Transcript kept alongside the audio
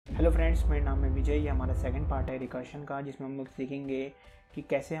Hello friends, मेरा नाम है विजय। ये हमारा सेकंड पार्ट है रिकर्शन का, जिसमें हम लोग सीखेंगे कि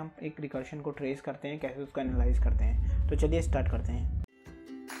कैसे हम एक रिकर्शन को ट्रेस करते हैं, कैसे उसको एनालाइज करते हैं। तो चलिए स्टार्ट करते हैं।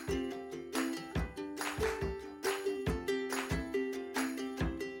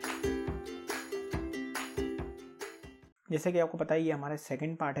 जैसे कि आपको पता है, ये हमारा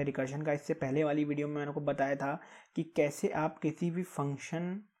सेकंड पार्ट है रिकर्शन का। इससे पहले वाली वीडियो में मैंने आपको बताया था कि कैसे आप किसी भी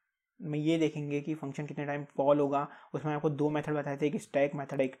फंक्शन में ये देखेंगे कि फंक्शन कितने टाइम कॉल होगा। उसमें आपको दो मेथड बताए थे, एक स्टैक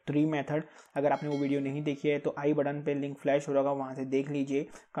मेथड, एक ट्री मेथड। अगर आपने वो वीडियो नहीं देखी है तो आई बटन पे लिंक फ्लैश हो रहा, वहाँ से देख लीजिए।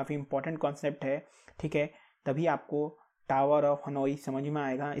 काफ़ी इंपॉर्टेंट कॉन्सेप्ट है, ठीक है। तभी आपको टावर ऑफ हनोई समझ में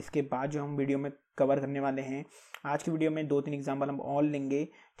आएगा। इसके बाद जो हम वीडियो में कवर करने वाले हैं, आज की वीडियो में 2-3 एग्जाम्पल हम और लेंगे,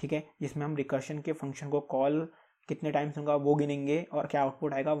 ठीक है, जिसमें हम रिकर्शन के फंक्शन को कॉल कितने टाइम्स होगा वो गिनेंगे और क्या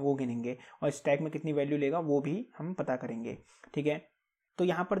आउटपुट आएगा वो गिनेंगे, और स्टैक में कितनी वैल्यू लेगा वो भी हम पता करेंगे, ठीक है। तो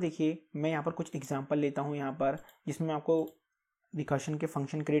यहाँ पर देखिए, मैं यहाँ पर कुछ एग्जांपल लेता हूँ यहाँ पर, जिसमें मैं आपको रिकर्शन के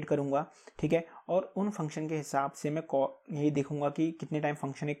फंक्शन क्रिएट करूँगा, ठीक है। और उन फंक्शन के हिसाब से मैं यही देखूंगा कि कितने टाइम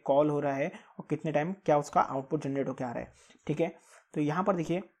फंक्शन एक कॉल हो रहा है और कितने टाइम क्या उसका आउटपुट जनरेट होकर आ रहा है, ठीक है। तो यहाँ पर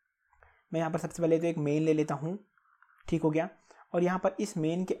देखिए, मैं यहाँ पर सबसे पहले तो एक मेन ले लेता हूँ, ठीक हो गया। और यहाँ पर इस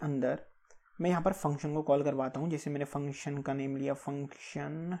मेन के अंदर मैं यहाँ पर फंक्शन को कॉल करवाता हूँ। जैसे मैंने फंक्शन का नेम लिया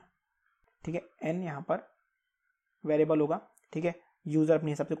फंक्शन, ठीक है। एन यहाँ पर वेरिएबल होगा, ठीक है। यूज़र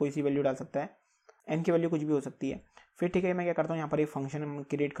अपने हिसाब से कोई सी वैल्यू डाल सकता है, एन की वैल्यू कुछ भी हो सकती है। फिर ठीक है, मैं क्या करता हूँ, यहाँ पर एक फंक्शन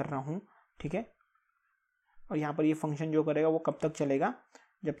क्रिएट कर रहा हूँ, ठीक है। और यहाँ पर ये फंक्शन जो करेगा वो कब तक चलेगा,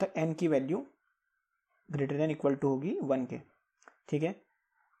 जब तक एन की value greater than equal to होगी 1 के, ठीक है,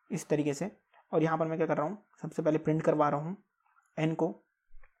 इस तरीके से। और यहाँ पर मैं क्या कर रहा हूँ, सबसे पहले प्रिंट करवा रहा हूँ एन को,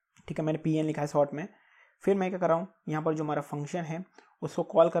 ठीक है। मैंने पी एन लिखा है शॉर्ट में। फिर मैं क्या कर रहा हूँ, यहाँ पर जो हमारा फंक्शन है उसको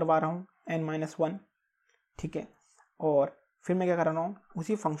कॉल करवा रहा हूँ n-1, ठीक है। और फिर मैं क्या कर रहा हूँ,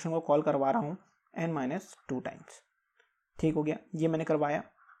 उसी फंक्शन को कॉल करवा रहा हूँ n-2 टाइम्स, ठीक हो गया। ये मैंने करवाया,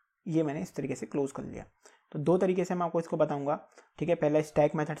 ये मैंने इस तरीके से क्लोज कर लिया। तो दो तरीके से मैं आपको इसको बताऊंगा, ठीक है। पहला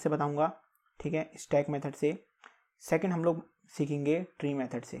स्टैक मेथड से बताऊंगा, ठीक है, स्टैक मेथड से। सेकंड हम लोग सीखेंगे ट्री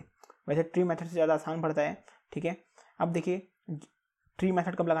मेथड से। वैसे ट्री मेथड से ज़्यादा आसान पड़ता है, ठीक है। अब देखिए, ट्री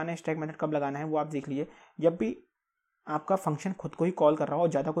मेथड कब लगाना है, स्टैक मेथड कब लगाना है, वो आप देख लीजिए। जब भी आपका फंक्शन खुद को ही कॉल कर रहा हो,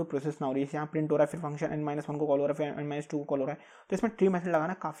 ज़्यादा कोई प्रोसेस ना हो रही है, यहाँ प्रिंट हो रहा है, फिर फंक्शन n-1 को कॉल हो रहा है, फिर n-2 को कॉल हो रहा है, तो इसमें ट्री मेथड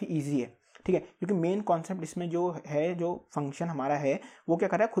लगाना काफ़ी ईजी है, ठीक है। क्योंकि मेन कॉन्सेप्ट इसमें जो है, जो फंक्शन हमारा है वो क्या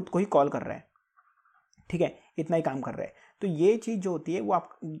कर रहा है, खुद को ही कॉल कर रहा है, ठीक है, इतना ही काम कर रहा है। तो ये चीज़ जो होती है वो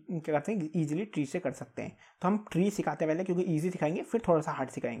आप क्या करते हैं, ईजिली ट्री से कर सकते हैं। तो हम ट्री सिखाते हैं पहले, क्योंकि ईजी सिखाएंगे, फिर थोड़ा सा हार्ड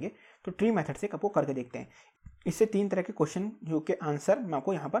सिखाएंगे। तो ट्री मेथड से आपको करके देखते हैं। इससे 3 तरह के क्वेश्चन जो के आंसर मैं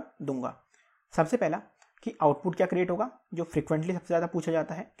आपको यहाँ पर दूंगा। सबसे पहला कि आउटपुट क्या क्रिएट होगा, जो फ्रिक्वेंटली सबसे ज़्यादा पूछा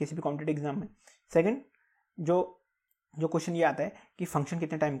जाता है किसी भी कॉम्पिटिटिव एग्जाम में। सेकंड, जो क्वेश्चन ये आता है कि फंक्शन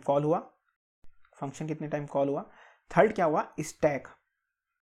कितने टाइम कॉल हुआ, फंक्शन कितने टाइम कॉल हुआ। थर्ड क्या हुआ, स्टैक,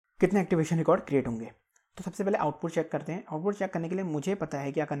 कितने एक्टिवेशन रिकॉर्ड क्रिएट होंगे। तो सबसे पहले आउटपुट चेक करते हैं। आउटपुट चेक करने के लिए मुझे पता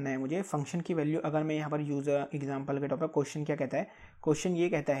है क्या करना है। मुझे फंक्शन की वैल्यू, अगर मैं यहाँ पर यूज़र एग्जाम्पल के टॉप पर क्वेश्चन क्या कहता है, क्वेश्चन ये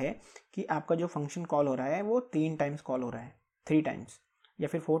कहता है कि आपका जो फंक्शन कॉल हो रहा है वो 3 टाइम्स कॉल हो रहा है, 3 टाइम्स, या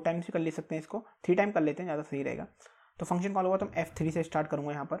फिर 4 टाइम्स भी कर ले सकते हैं, इसको 3 टाइम कर लेते हैं, ज़्यादा सही रहेगा। तो फंक्शन कॉल होगा तो मैं F3 से स्टार्ट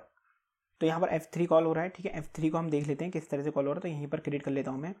करूँगा यहाँ पर। तो यहाँ पर F3 कॉल हो रहा है, ठीक है। F3 को हम देख लेते हैं किस तरह से कॉल हो रहा है। तो यहीं पर क्रिएट कर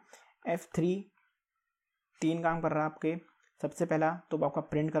लेता हूँ मैं। F3 3 काम कर रहा है आपके। सबसे पहला तो आपका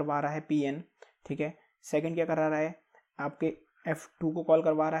प्रिंट करवा रहा है PN, ठीक है। सेकंड क्या कर रहा है, आपके F2 को कॉल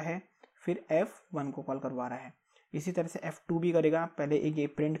करवा रहा है, फिर F1 को कॉल करवा रहा है। इसी तरह से F2 भी करेगा, पहले एक ये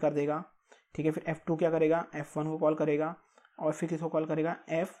प्रिंट कर देगा, ठीक है। फिर F2 क्या करेगा, F1 को कॉल करेगा, और फिर किसको कॉल करेगा,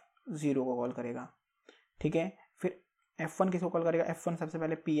 F0 को कॉल करेगा, ठीक है। फिर F1 किसको कॉल करेगा, F1 सबसे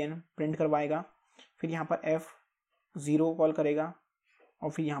पहले PN प्रिंट करवाएगा, फिर यहाँ पर F0 को कॉल करेगा,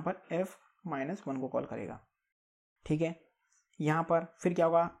 और फिर यहाँ पर F-1 को कॉल करेगा, ठीक है। यहाँ पर फिर क्या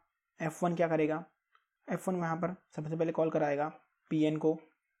होगा, F1 क्या करेगा, F1 यहाँ पर सबसे पहले कॉल कराएगा, PN को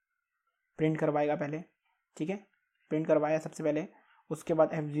प्रिंट करवाएगा पहले, ठीक है, प्रिंट करवाया सबसे पहले। उसके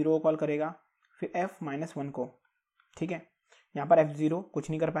बाद F0 को कॉल करेगा, फिर F-1 को, ठीक है। यहाँ पर F0 कुछ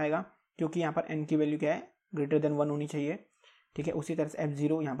नहीं कर पाएगा, क्योंकि यहाँ पर n की वैल्यू क्या है, ग्रेटर देन 1 होनी चाहिए, ठीक है। उसी तरह से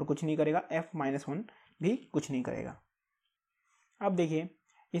F0 यहाँ पर कुछ नहीं करेगा, F-1 भी कुछ नहीं करेगा। अब देखिए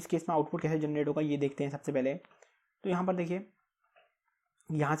इस केस में आउटपुट कैसे जनरेट होगा, ये देखते हैं सबसे पहले। तो यहाँ पर देखिए,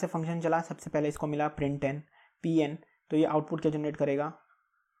 यहाँ से फंक्शन चला, सबसे पहले इसको मिला प्रिंट एन PN, तो ये आउटपुट क्या जनरेट करेगा,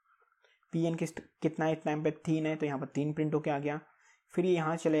 PN कितना है, इस टाइम पे 3 है, तो यहाँ पर 3 प्रिंट होके आ गया। फिर ये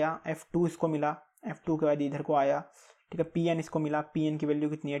यहाँ चले गया, F2 इसको मिला, F2 के बाद इधर को आया, ठीक है। PN इसको मिला, PN की वैल्यू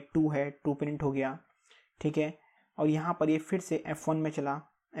कितनी है, 2 है, 2 प्रिंट हो गया, ठीक है। और यहाँ पर ये फिर से F1 में चला,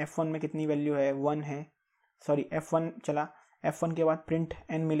 F1 में कितनी वैल्यू है, 1 है, सॉरी F1 चला, F1 के बाद प्रिंट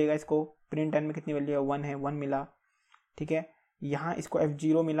N मिलेगा इसको, प्रिंट N में कितनी वैल्यू है, 1 है, 1 मिला, ठीक है। यहाँ इसको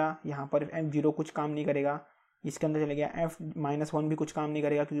F0 मिला, यहाँ पर F0 कुछ काम नहीं करेगा, इसके अंदर चले गया F-1 भी कुछ काम नहीं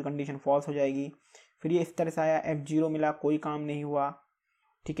करेगा क्योंकि कंडीशन फॉल्स हो जाएगी। फिर ये इस तरह से आया, F0 मिला, कोई काम नहीं हुआ,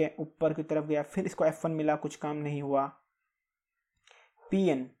 ठीक है, ऊपर की तरफ गया, फिर इसको F1 मिला, कुछ काम नहीं हुआ।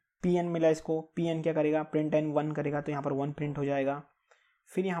 Pn मिला इसको, Pn क्या करेगा, प्रिंट एन 1 करेगा, तो यहाँ पर 1 प्रिंट हो जाएगा।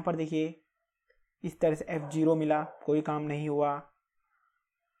 फिर यहाँ पर देखिए इस तरह से F0 मिला, कोई काम नहीं हुआ,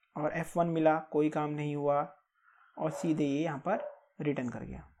 और F1 मिला, कोई काम नहीं हुआ, और सीधे ये यहाँ पर रिटर्न कर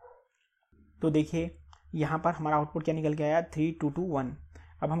गया। तो देखिए यहाँ पर हमारा आउटपुट क्या निकल के आया, 3 2 2 1।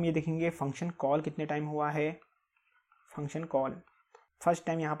 अब हम ये देखेंगे फंक्शन कॉल कितने टाइम हुआ है। फंक्शन कॉल फर्स्ट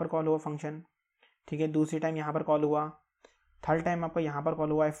टाइम यहाँ पर कॉल हुआ फंक्शन, ठीक है, दूसरी टाइम यहाँ पर कॉल हुआ, थर्ड टाइम आपका यहाँ पर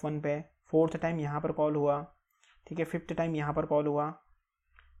कॉल हुआ F1 पे, फोर्थ टाइम यहाँ पर कॉल हुआ, ठीक है, फिफ्थ टाइम यहाँ पर कॉल हुआ,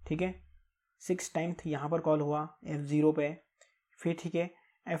 ठीक है, सिक्स टाइम यहाँ पर कॉल हुआ F0 पे, फिर ठीक है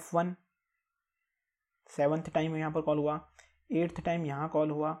F1, सेवन्थ टाइम यहाँ पर कॉल हुआ, एट्थ टाइम यहाँ कॉल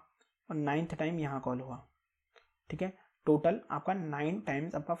हुआ, और नाइन्थ टाइम यहाँ कॉल हुआ, ठीक है, टोटल आपका 9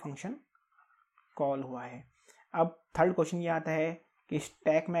 टाइम्स आपका फंक्शन कॉल हुआ है। अब थर्ड क्वेश्चन ये आता है कि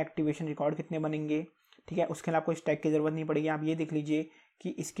स्टैक में एक्टिवेशन रिकॉर्ड कितने बनेंगे, ठीक है, उसके लिए आपको स्टैक की ज़रूरत नहीं पड़ेगी। आप ये देख लीजिए कि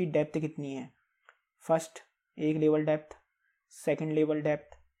इसकी डेप्थ कितनी है, फर्स्ट एक level depth, second level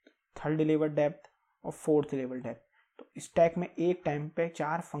depth, third level depth, और फोर्थ लेवल डेप्थ। तो स्टैक में एक टाइम पे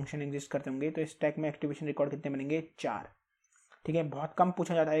 4 फंक्शन एग्जिस्ट करते होंगे, तो स्टैक में एक्टिवेशन रिकॉर्ड कितने बनेंगे, 4, ठीक है। बहुत कम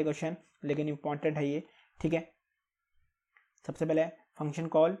पूछा जाता है ये क्वेश्चन, लेकिन इंपॉर्टेंट है ये, ठीक है। सबसे पहले फंक्शन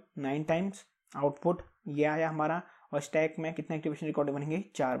कॉल 9 टाइम्स, आउटपुट ये आया हमारा, और स्टैक में कितने एक्टिवेशन रिकॉर्ड बनेंगे,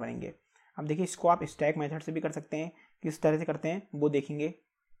 4 बनेंगे। अब देखिए इसको आप स्टैक मेथड से भी कर सकते हैं, किस तरह से करते हैं वो देखेंगे।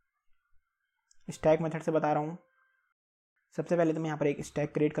 स्टैक मेथड से बता रहा हूँ। सबसे पहले तो मैं यहाँ पर एक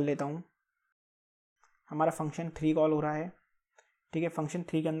स्टैक क्रिएट कर लेता हूँ। हमारा फंक्शन 3 कॉल हो रहा है, ठीक है। फंक्शन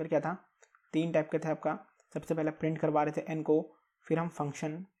 3 के अंदर क्या था, 3 टाइप के थे आपका। सबसे पहले प्रिंट करवा रहे थे n को, फिर हम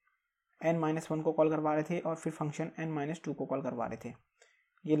फंक्शन n-1 को कॉल करवा रहे थे, और फिर फंक्शन n-2 को कॉल करवा रहे थे।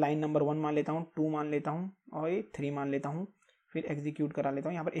 ये लाइन नंबर 1 मान लेता हूँ, 2 मान लेता हूँ, और ये 3 मान लेता हूँ। फिर एग्जीक्यूट करा लेता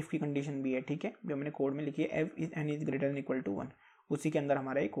हूँ। यहाँ पर इफ़ की कंडीशन भी है, ठीक है, जो मैंने कोड में लिखी है, F is n is greater than equal to 1, उसी के अंदर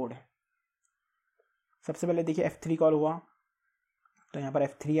हमारा ये कोड है। सबसे पहले देखिए F3 कॉल हुआ, तो यहाँ पर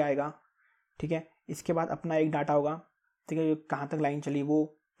F3 आएगा, ठीक है। इसके बाद अपना एक डाटा होगा, ठीक है, कहाँ तक लाइन चली वो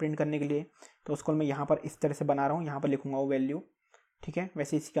प्रिंट करने के लिए, तो उसको मैं यहाँ पर इस तरह से बना रहा हूँ, यहाँ पर लिखूँगा वो वैल्यू, ठीक है।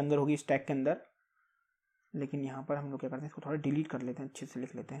 वैसे इसके अंदर होगी स्टैक के अंदर, लेकिन यहाँ पर हम लोग क्या करते हैं, इसको थोड़ा डिलीट कर लेते हैं, अच्छे से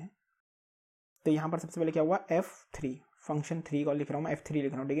लिख लेते हैं। तो यहाँ पर सबसे पहले क्या हुआ, F3 फंक्शन 3 कॉल लिख रहा हूँ मैं, F3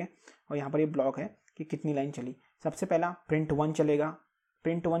 लिख रहा हूँ, ठीक है। और यहाँ पर ये ब्लॉक है कि कितनी लाइन चली। सबसे पहला प्रिंट 1 चलेगा,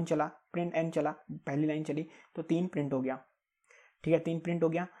 प्रिंट 1 चला, प्रिंट n चला, पहली लाइन चली, तो 3 प्रिंट हो गया, ठीक है, 3 प्रिंट हो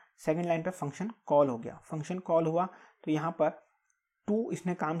गया। सेकंड लाइन पे फंक्शन कॉल हो गया, फंक्शन कॉल हुआ, तो यहाँ पर 2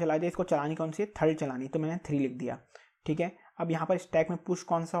 इसने काम चला दिया, इसको चलानी कौन सी है, थर्ड चलानी, तो मैंने 3 लिख दिया, ठीक है। अब यहाँ पर स्टैक में पुश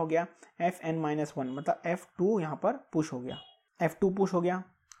कौन सा हो गया, Fn-1, मतलब F2 यहाँ पर पुश हो गया, F2 पुश हो गया।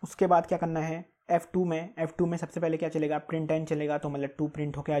 उसके बाद क्या करना है, F2 में सबसे पहले क्या चलेगा, प्रिंट n चलेगा, तो मतलब 2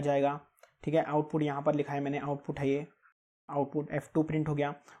 प्रिंट होके आ जाएगा, ठीक है। आउटपुट यहाँ पर लिखा है मैंने, आउटपुट है ये, आउटपुट F2 प्रिंट हो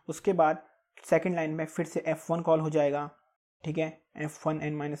गया। उसके बाद सेकंड लाइन में फिर से F1 कॉल हो जाएगा, ठीक है, F1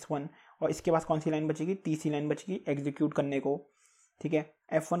 n-1, और इसके पास कौन सी लाइन बचेगी, तीसरी लाइन बचेगी एग्जीक्यूट करने को, ठीक है।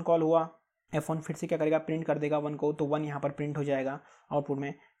 F1 कॉल हुआ, F1 फिर से क्या करेगा, प्रिंट कर देगा 1 को, तो 1 यहाँ पर प्रिंट हो जाएगा आउटपुट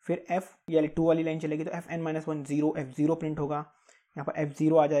में। फिर F2 वाली लाइन चलेगी, तो Fn-1 0, F0 प्रिंट होगा, यहाँ पर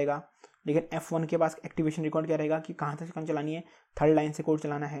F0 आ जाएगा। लेकिन F1 के पास एक्टिवेशन रिकॉर्ड क्या रहेगा कि कहाँ से कहाँ चलानी है, थर्ड लाइन से कोड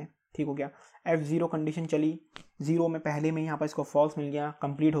चलाना है, ठीक हो गया। F0 कंडीशन चली, 0 में पहले में यहाँ पर इसको फॉल्स मिल गया,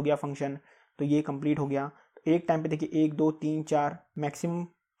 कंप्लीट हो गया फंक्शन, तो ये कंप्लीट हो गया। तो एक टाइम पे देखिए 1 2 3 4 मैक्सिमम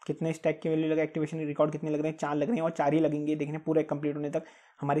कितने स्टैक की वैल्यू लगा, एक्टिवेशन रिकॉर्ड कितने लग रहे हैं, 4 लग रहे हैं, और 4 ही लगेंगे, देखने पूरे कंप्लीट होने तक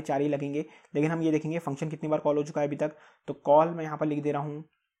हमारे 4 ही लगेंगे। लेकिन हम ये देखेंगे फंक्शन कितनी बार कॉल हो चुका है अभी तक, तो कॉल मैं यहाँ पर लिख दे रहा हूँ,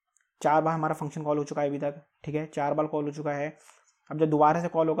 4 बार हमारा फंक्शन कॉल हो चुका है अभी तक, ठीक है, 4 बार कॉल हो चुका है। अब जब दोबारा से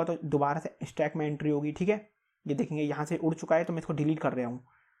कॉल होगा तो दोबारा से स्टैक में एंट्री होगी, ठीक है। ये देखेंगे यहाँ से उड़ चुका है, तो मैं इसको डिलीट कर रहा हूँ,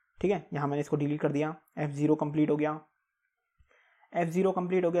 ठीक है, यहाँ मैंने इसको डिलीट कर दिया। F0 कंप्लीट हो गया, F0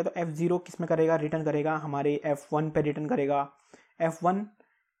 कंप्लीट हो गया, तो F0 किस में करेगा, रिटर्न करेगा हमारे F1 पे रिटर्न करेगा। F1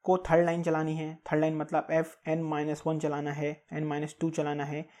 को थर्ड लाइन चलानी है, थर्ड लाइन मतलब Fn-1 चलाना है, n-2 चलाना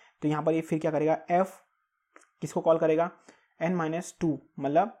है, तो यहाँ पर ये फिर क्या करेगा, F किसको कॉल करेगा, n-2,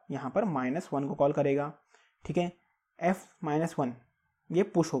 मतलब यहाँ पर -1 को कॉल करेगा, ठीक है। F-1 ये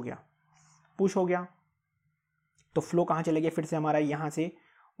पुश हो गया, पुश हो गया, तो फ्लो कहाँ चले गया, फिर से हमारा यहाँ से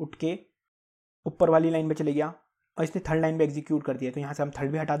उठ के ऊपर वाली लाइन पे चले गया, और इसने थर्ड लाइन पे एग्जीक्यूट कर दिया, तो यहाँ से हम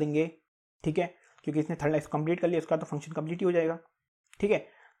थर्ड भी हटा देंगे, ठीक है, क्योंकि इसने थर्ड लाइन कंप्लीट कर लिया, उसका तो फंक्शन कंप्लीट ही हो जाएगा, ठीक है।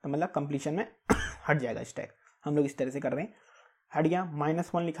 तो मतलब कंप्लीशन में हट जाएगा स्टैक, हम लोग इस तरह से कर रहे हैं। हट गया,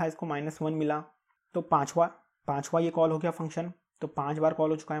 -1 लिखा है, इसको -1 मिला, तो पाँचवा ये कॉल हो गया फंक्शन, तो 5 बार कॉल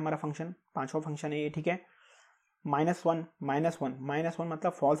हो चुका है हमारा फंक्शन, 5वां फंक्शन है ये, ठीक है। -1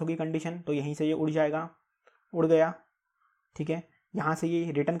 मतलब फॉल्स होगी कंडीशन, तो यहीं से ये उड़ जाएगा, उड़ गया, ठीक है। यहाँ से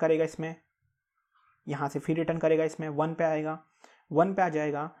ये रिटर्न करेगा इसमें, यहाँ से फिर रिटर्न करेगा इसमें, 1 पे आएगा, 1 पे आ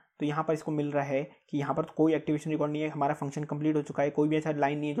जाएगा, तो यहाँ पर इसको मिल रहा है कि यहाँ पर तो कोई एक्टिवेशन रिकॉर्ड नहीं है, हमारा फंक्शन कंप्लीट हो चुका है, कोई भी ऐसा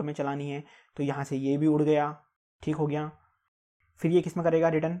लाइन नहीं है जो हमें चलानी है, तो यहाँ से ये भी उड़ गया, ठीक हो गया। फिर ये किस में करेगा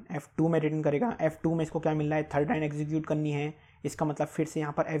रिटर्न, F2 में रिटर्न करेगा। F2 में इसको क्या मिल रहा है, थर्ड लाइन एग्जीक्यूट करनी है, इसका मतलब फिर से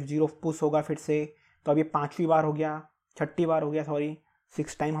यहाँ पर F0 पुश होगा फिर से, तो अब ये 5वीं बार हो गया, 6ठी बार हो गया, सॉरी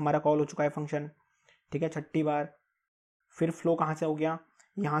 6 टाइम हमारा कॉल हो चुका है फंक्शन, ठीक है, 6ठी बार। फिर फ्लो कहाँ से हो गया,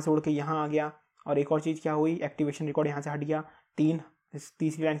 यहाँ से उड़ के यहाँ आ गया, और एक और चीज़ क्या हुई, एक्टिवेशन रिकॉर्ड यहाँ से हट गया,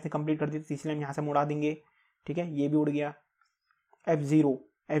 तीसरी लाइन से कंप्लीट कर दी, तीसरी लाइन यहाँ से मुड़ा देंगे, ठीक है, ये भी उड़ गया।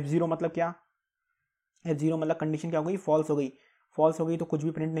 F0 मतलब क्या, F0 मतलब कंडीशन क्या हो गई, फॉल्स हो गई, फॉल्स हो गई तो कुछ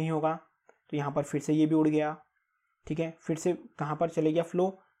भी प्रिंट नहीं होगा, तो यहाँ पर फिर से ये भी उड़ गया, ठीक है। फिर से कहाँ पर चले गया फ्लो,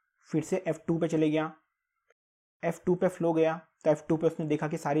 फिर से F2 पे चले गया, F2 पे फ्लो गया, तो F2 पे उसने देखा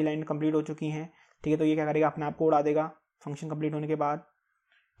कि सारी लाइन कंप्लीट हो चुकी हैं, ठीक है, तो ये क्या करेगा, अपने आप को उड़ा देगा फंक्शन कंप्लीट होने के बाद,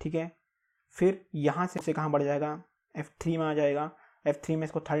 ठीक है। फिर यहाँ से कहाँ बढ़ जाएगा, F3 में आ जाएगा, F3 में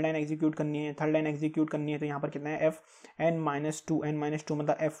इसको थर्ड लाइन एग्जीक्यूट करनी है, थर्ड लाइन एग्जीक्यूट करनी है, तो यहाँ पर कितना है, Fn-2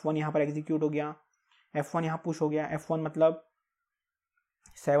 मतलब F1 यहाँ पर एग्जीक्यूट हो गया, F1 यहाँ पुश हो गया, F1 मतलब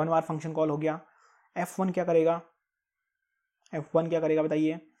 7 बार फंक्शन कॉल हो गया। F1 क्या करेगा, F1 क्या करेगा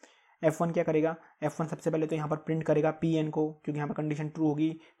बताइए, F1 क्या करेगा, F1 सबसे पहले तो यहाँ पर प्रिंट करेगा Pn को, क्योंकि यहाँ पर कंडीशन ट्रू होगी,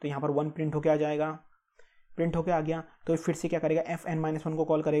 तो यहाँ पर 1 प्रिंट होके आ जाएगा, प्रिंट होके आ गया, तो फिर से क्या करेगा, Fn-1 को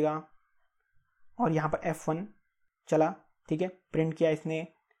कॉल करेगा, और यहाँ पर F1 चला, ठीक है, प्रिंट किया इसने,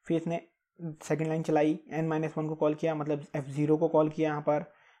 फिर इसने सेकेंड लाइन चलाई, n-1 को कॉल किया, मतलब F0 को कॉल किया यहाँ पर,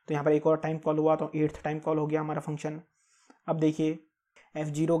 तो यहाँ पर एक और टाइम कॉल हुआ, तो 8th टाइम कॉल हो गया हमारा फंक्शन। अब देखिए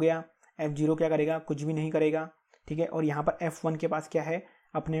F0 गया, F0 क्या करेगा, कुछ भी नहीं करेगा, ठीक है, और यहाँ पर F1 के पास क्या है,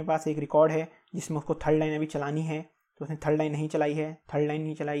 अपने पास एक रिकॉर्ड है जिसमें उसको थर्ड लाइन अभी चलानी है, तो उसने थर्ड लाइन नहीं चलाई है, थर्ड लाइन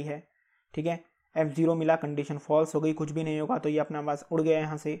नहीं चलाई है, ठीक है। F0 मिला, कंडीशन फॉल्स हो गई, कुछ भी नहीं होगा, तो ये अपना पास उड़ गया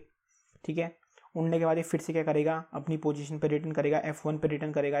यहाँ से, ठीक है। उड़ने के बाद ये फिर से क्या करेगा, अपनी पोजीशन पे रिटर्न करेगा, F1 पे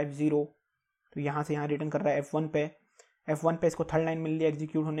रिटर्न करेगा F0, तो यहाँ से यहाँ रिटर्न कर रहा है F1 पे इसको थर्ड लाइन मिल रही है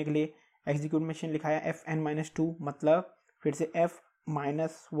एग्जीक्यूट होने के लिए, एग्जीक्यूट मशीन लिखा है Fn-2 मतलब फिर से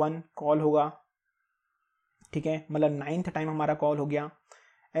F-1 कॉल होगा, ठीक है, मतलब 9th टाइम हमारा कॉल हो गया।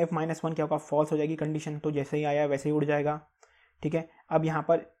 F-1 क्या होगा, फॉल्स हो जाएगी कंडीशन, तो जैसे ही आया वैसे ही उड़ जाएगा, ठीक है। अब यहाँ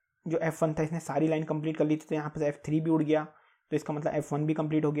पर जो F1 था इसने सारी लाइन कंप्लीट कर ली थी, तो यहाँ पर F3 भी उड़ गया, तो इसका मतलब F1 भी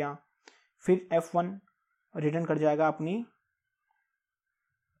कंप्लीट हो गया। फिर F1 रिटर्न कर जाएगा अपनी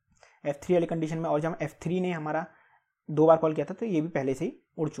F3 वाली कंडीशन में, और जब F3 ने हमारा 2 बार कॉल किया था, तो ये भी पहले से ही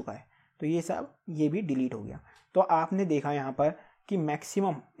उड़ चुका है, तो ये सब ये भी डिलीट हो गया। तो आपने देखा यहाँ पर कि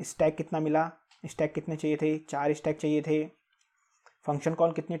मैक्सिमम स्टैक कितना मिला, स्टैक कितने चाहिए थे, 4 स्टैक चाहिए थे, फंक्शन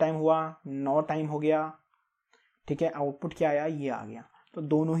कॉल कितनी टाइम हुआ, 9 टाइम हो गया, ठीक है। आउटपुट क्या आया, ये आ गया। तो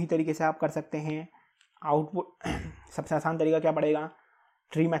दोनों ही तरीके से आप कर सकते हैं। आउटपुट सबसे आसान तरीका क्या पड़ेगा,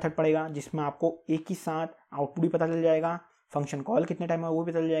 ट्री मेथड पड़ेगा, जिसमें आपको एक ही साथ आउटपुट भी पता चल जाएगा, फंक्शन कॉल कितने टाइम है वो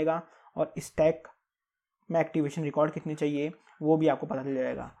भी पता चल जाएगा, और स्टैक में एक्टिवेशन रिकॉर्ड कितने चाहिए वो भी आपको पता चल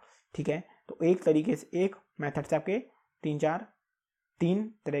जाएगा, ठीक है। तो एक तरीके से, एक मेथड से आपके 3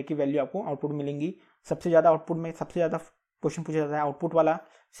 तरह की वैल्यू आपको आउटपुट मिलेंगी। सबसे ज़्यादा आउटपुट में सबसे ज़्यादा क्वेश्चन पूछा जाता है आउटपुट वाला,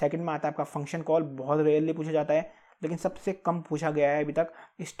 सेकंड में आता है आपका फंक्शन कॉल, बहुत रेयरली पूछा जाता है, लेकिन सबसे कम पूछा गया है अभी तक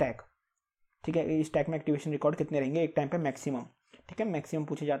स्टैक, ठीक है। स्टैक में एक्टिवेशन रिकॉर्ड कितने रहेंगे एक टाइम पे मैक्सिमम, ठीक है, मैक्सिमम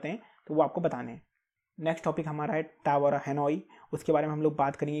पूछे जाते हैं, तो वो आपको बताने हैं। नेक्स्ट टॉपिक हमारा है टावर हैनॉई, उसके बारे में हम लोग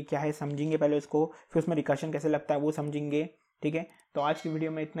बात करेंगे, क्या है समझेंगे पहले उसको, फिर उसमें रिकर्शन कैसे लगता है वो समझेंगे, ठीक है। तो आज की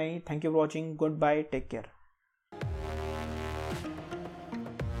वीडियो में इतना ही, thank you for watching, good bye, take care.